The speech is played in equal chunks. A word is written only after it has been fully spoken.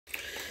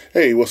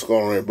Hey, what's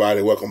going on,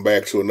 everybody? Welcome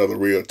back to another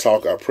Real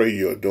Talk. I pray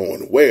you're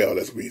doing well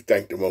as we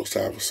thank the Most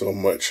High for so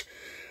much.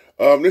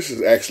 This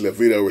is actually a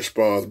video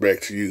response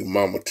back to you,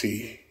 Mama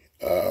T.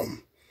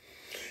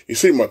 You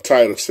see my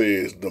title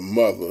says, The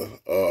Mother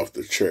of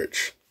the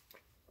Church.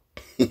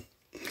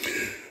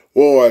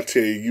 Well, I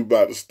tell you, you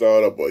about to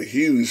start up a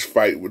huge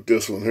fight with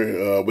this one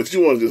here. But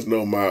you want to just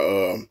know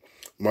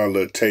my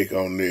little take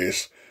on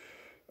this,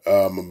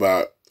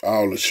 about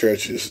all the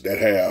churches that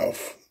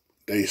have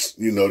they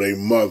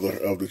mother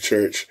of the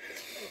church.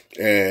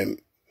 And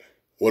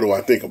what do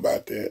I think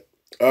about that?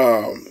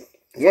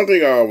 One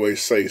thing I always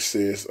say,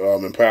 sis,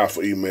 in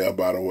powerful email,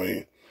 by the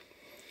way,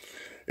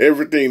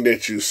 everything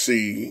that you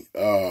see,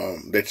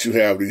 that you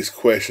have these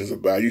questions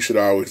about, you should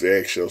always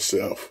ask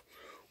yourself,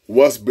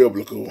 what's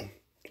biblical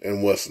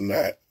and what's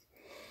not?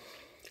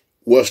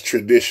 What's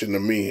tradition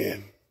of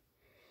men?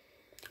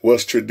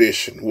 What's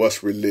tradition?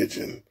 What's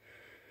religion?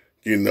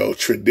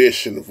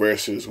 Tradition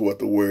versus what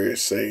the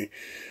words say.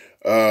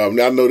 Now,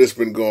 I know this has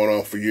been going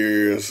on for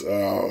years,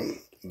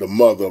 the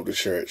mother of the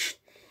church.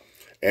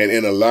 And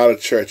in a lot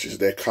of churches,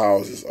 that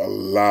causes a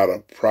lot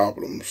of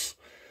problems.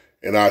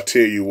 And I'll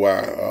tell you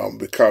why.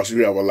 Because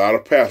you have a lot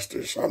of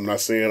pastors, I'm not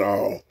saying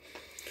all,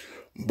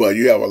 but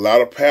you have a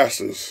lot of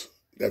pastors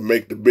that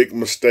make the big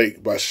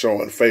mistake by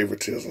showing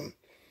favoritism.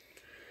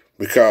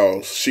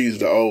 Because she's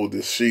the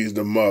oldest, she's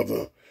the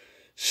mother,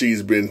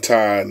 she's been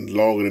tied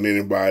longer than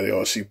anybody,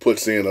 or she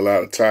puts in a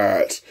lot of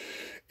tithes.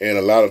 And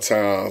a lot of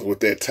times with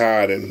that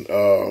tithing,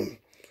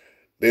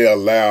 they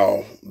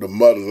allow the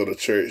mothers of the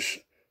church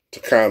to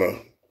kind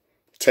of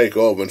take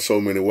over in so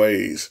many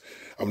ways.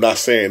 I'm not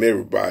saying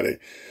everybody.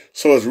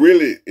 So it's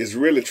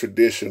really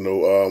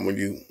traditional. When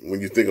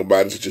you think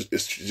about it,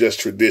 it's just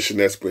tradition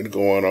that's been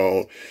going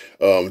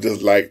on.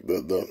 Just like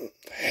the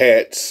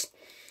hats.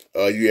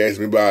 You asked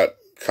me about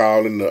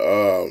calling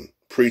the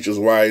preachers'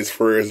 wives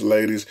first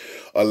ladies.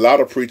 A lot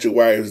of preacher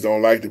wives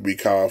don't like to be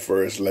called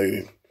first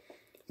lady.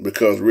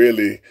 Because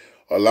really,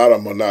 a lot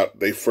of them are not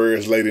they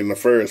first lady in the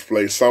first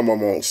place. Some of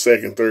them on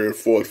second, third,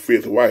 fourth,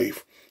 fifth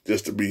wife,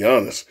 just to be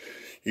honest.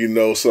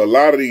 So a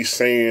lot of these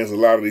sayings, a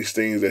lot of these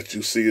things that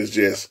you see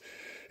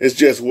it's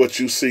just what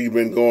you see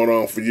been going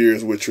on for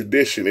years with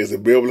tradition. Is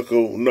it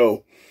biblical?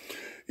 No.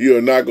 You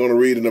are not going to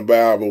read in the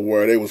Bible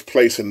where they was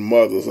placing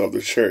mothers of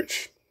the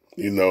church,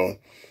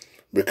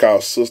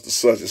 because sister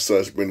such and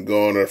such been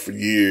going there for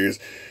years.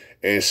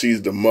 And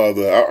she's the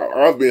mother.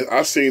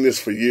 I've seen this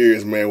for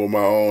years, man, with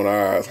my own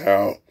eyes,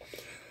 how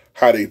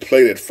they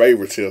play that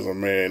favoritism,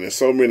 man. And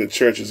so many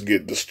churches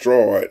get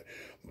destroyed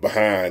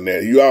behind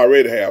that. You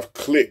already have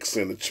cliques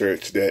in the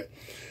church that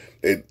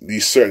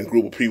these certain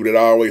group of people that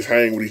always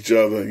hang with each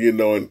other,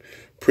 and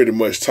pretty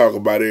much talk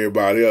about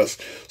everybody else.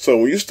 So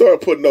when you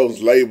start putting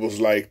those labels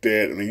like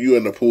that, and you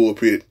in the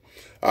pulpit,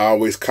 I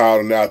always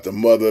calling out the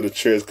mother of the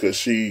church because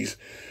she's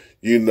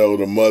the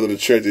mother of the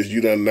church, as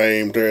you done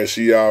named her.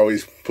 She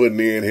always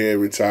putting in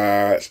heavy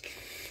tithes.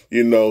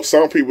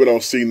 Some people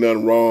don't see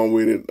nothing wrong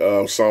with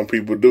it. Some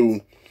people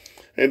do.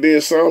 And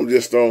then some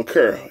just don't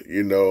care,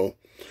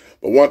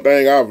 But one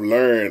thing I've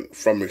learned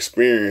from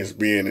experience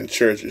being in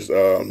churches,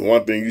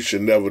 one thing you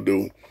should never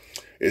do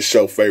is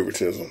show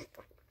favoritism.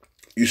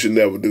 You should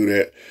never do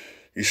that.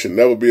 You should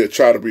never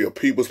try to be a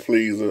people's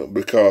pleaser,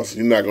 because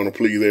you're not going to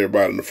please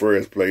everybody in the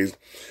first place.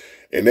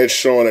 And that's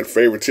showing that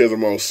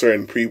favoritism on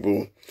certain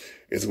people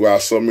is why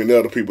so many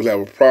other people have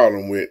a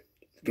problem with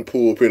the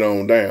pulpit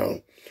on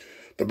down.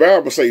 The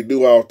Bible say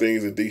do all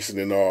things in decent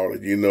and order,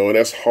 and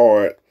that's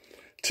hard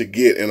to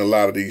get in a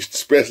lot of these,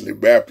 especially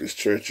Baptist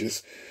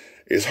churches.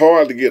 It's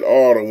hard to get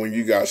order when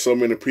you got so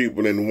many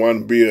people in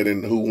one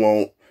building who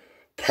want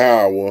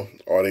power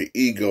or their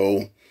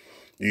ego,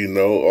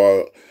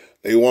 or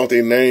they want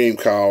their name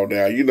called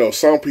out.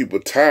 Some people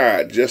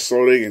tired just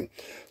so they can.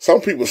 Some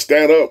people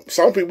stand up.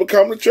 Some people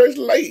come to church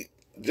late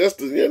just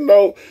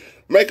to,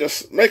 make a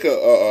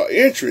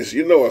interest,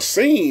 a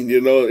scene,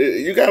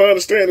 you got to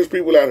understand there's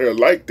people out here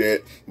like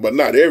that, but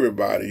not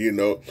everybody,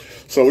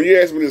 So when you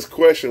ask me this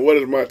question, what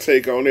is my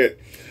take on it?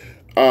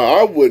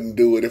 I wouldn't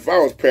do it. If I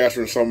was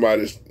pastoring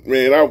somebody's,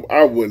 man,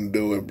 I wouldn't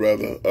do it,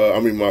 brother.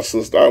 My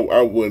sister,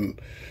 I wouldn't.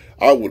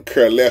 I would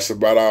care less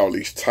about all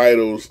these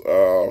titles.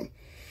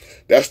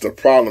 That's the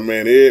problem,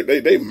 man.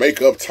 They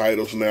make up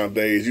titles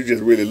nowadays. You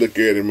just really look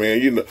at it,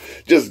 man.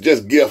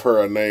 Just give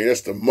her a name.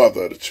 That's the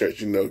mother of the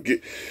church,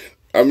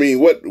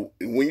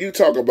 when you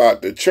talk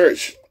about the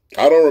church,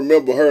 I don't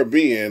remember her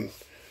being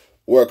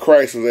where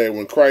Christ was at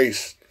when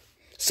Christ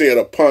said,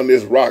 upon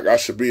this rock I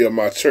should build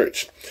my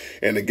church,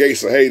 and the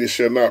gates of Hades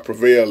shall not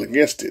prevail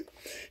against it.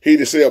 He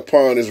didn't say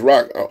upon this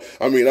rock,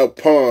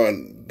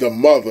 upon the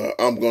mother,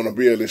 I'm going to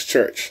build this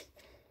church.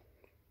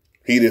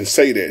 He didn't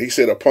say that. He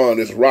said, upon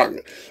this rock,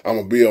 I'm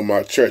going to build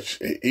my church.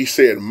 He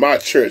said, my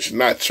church,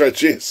 not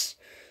churches.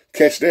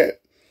 Catch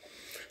that.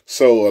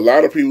 So a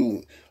lot of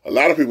people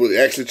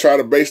actually try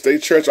to base their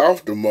church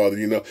off the mother,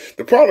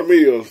 The problem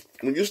is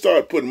when you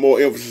start putting more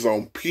emphasis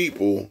on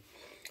people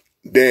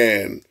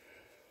than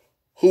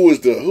who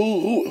is the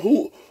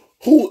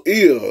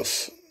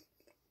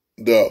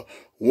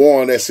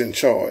one that's in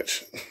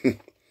charge.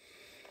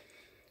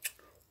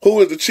 Who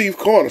is the chief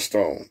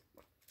cornerstone?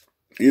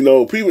 You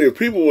know, if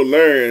people would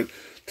learn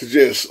to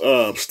just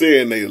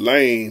stay in their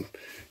lane,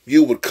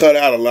 you would cut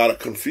out a lot of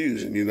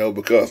confusion, you know,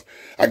 because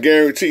I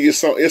guarantee you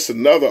it's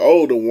another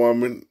older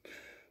woman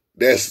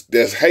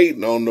that's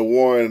hating on the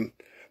one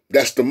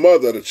that's the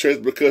mother of the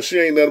church, because she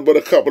ain't nothing but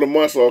a couple of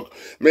months or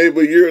maybe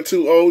a year or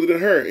two older than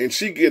her, and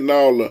she getting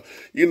all the,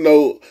 you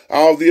know,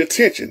 all the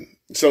attention.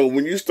 So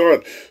when you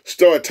start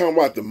talking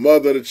about the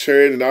mother of the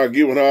church and all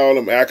giving her all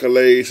them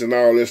accolades and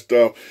all this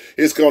stuff,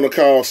 it's gonna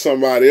cause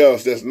somebody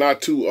else that's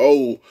not too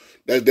old,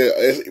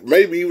 that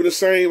maybe even the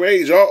same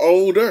age or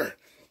older.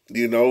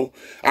 You know,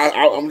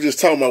 I'm just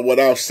talking about what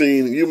I've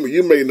seen.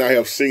 You may not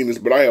have seen this,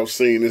 but I have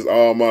seen this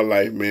all my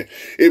life, man.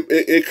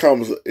 It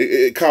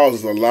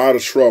causes a lot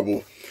of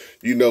trouble,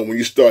 you know, when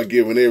you start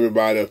giving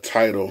everybody a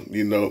title,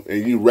 you know,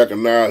 and you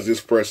recognize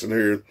this person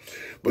here,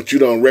 but you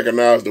don't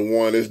recognize the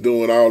one that's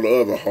doing all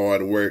the other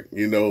hard work,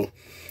 you know.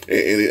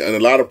 And a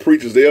lot of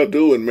preachers, they'll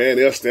do it, man.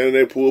 They'll stand in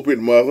their pulpit,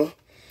 mother,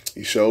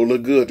 you sure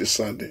look good this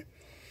Sunday.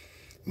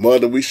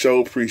 Mother, we sure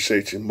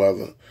appreciate you,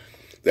 mother.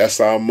 That's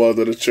our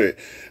mother of the church.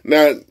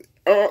 Now,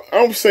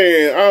 I'm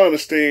saying, I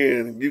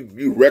understand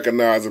you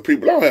recognize the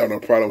people. I don't have no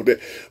problem with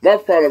that. My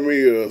problem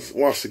is,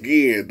 once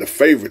again, the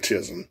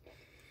favoritism.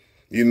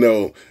 You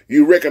know,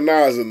 you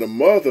recognizing the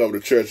mother of the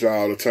church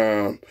all the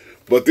time,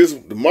 but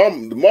the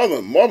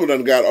mother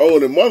done got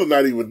old, and mother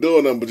not even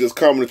doing nothing but just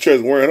coming to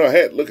church wearing her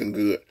hat looking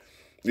good,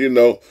 you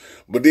know.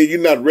 But then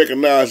you're not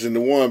recognizing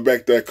the one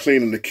back there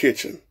cleaning the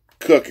kitchen,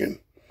 cooking,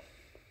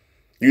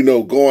 you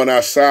know, going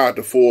outside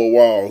the four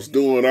walls,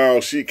 doing all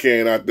she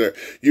can out there.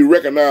 You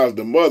recognize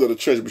the mother of the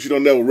church, but you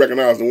don't never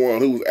recognize the one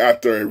who's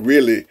out there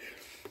really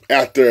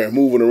out there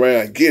moving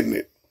around, getting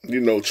it, you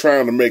know,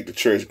 trying to make the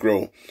church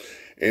grow.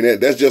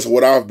 And that's just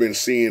what I've been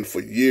seeing for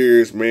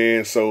years,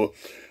 man. So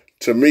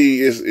to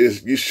me,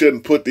 is you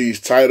shouldn't put these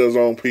titles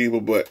on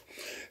people, but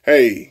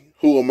hey,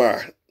 who am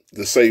I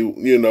to say,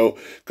 you know,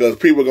 because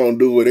people are going to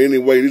do it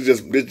anyway.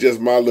 This just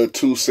my little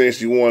 2 cents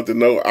you want to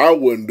know. I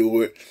wouldn't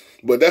do it.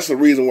 But that's the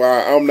reason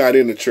why I'm not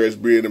in the church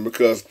building,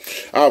 because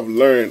I've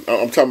learned,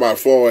 I'm talking about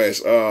as far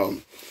as,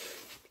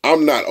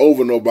 I'm not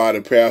over nobody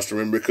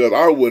pastoring, because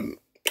I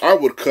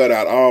would cut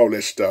out all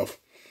this stuff.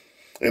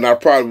 And I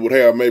probably would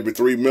have maybe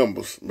 3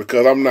 members,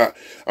 because I'm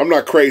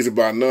not crazy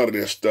about none of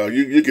this stuff.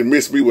 You can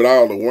miss me with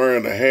all the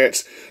wearing the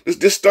hats.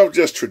 This stuff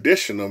just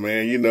traditional,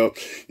 man. You know,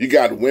 you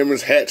got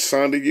women's hat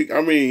Sunday. You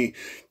got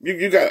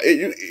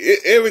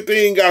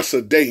everything got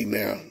a day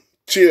now.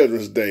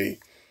 Children's Day,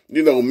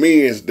 you know,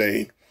 Men's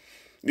Day,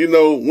 you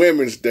know,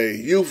 Women's Day,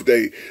 Youth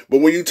Day.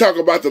 But when you talk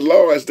about the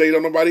Lord's Day,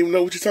 don't nobody even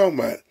know what you're talking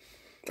about.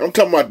 I'm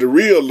talking about the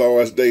real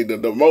Lord's Day, the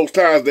Most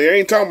High's Day. I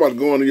ain't talking about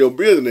going to your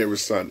building every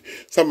Sunday.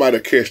 Somebody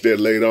will catch that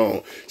later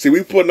on. See,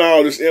 we putting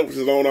all this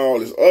emphasis on all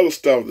this other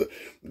stuff,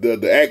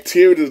 the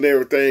activities and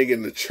everything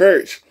in the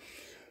church,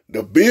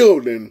 the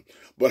building.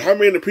 But how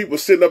many people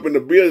sitting up in the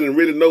building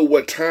really know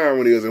what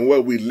time it is and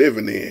what we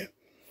living in,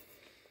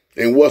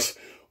 and what's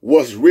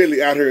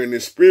really out here in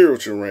this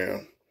spiritual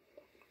realm?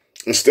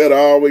 Instead of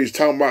always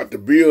talking about the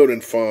building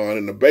fund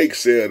and the bake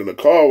sale and the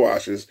car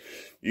washes,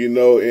 you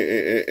know,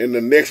 and the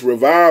next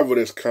revival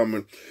that's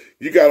coming,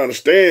 you got to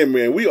understand,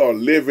 man, we are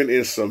living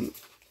in some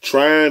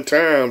trying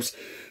times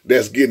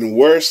that's getting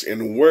worse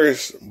and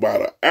worse by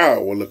the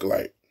hour, look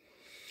like.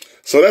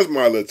 So that's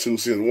my little 2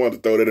 cents. I wanted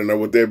to throw that in there.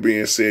 With that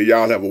being said,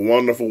 y'all have a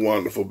wonderful,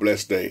 wonderful,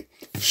 blessed day.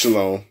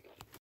 Shalom.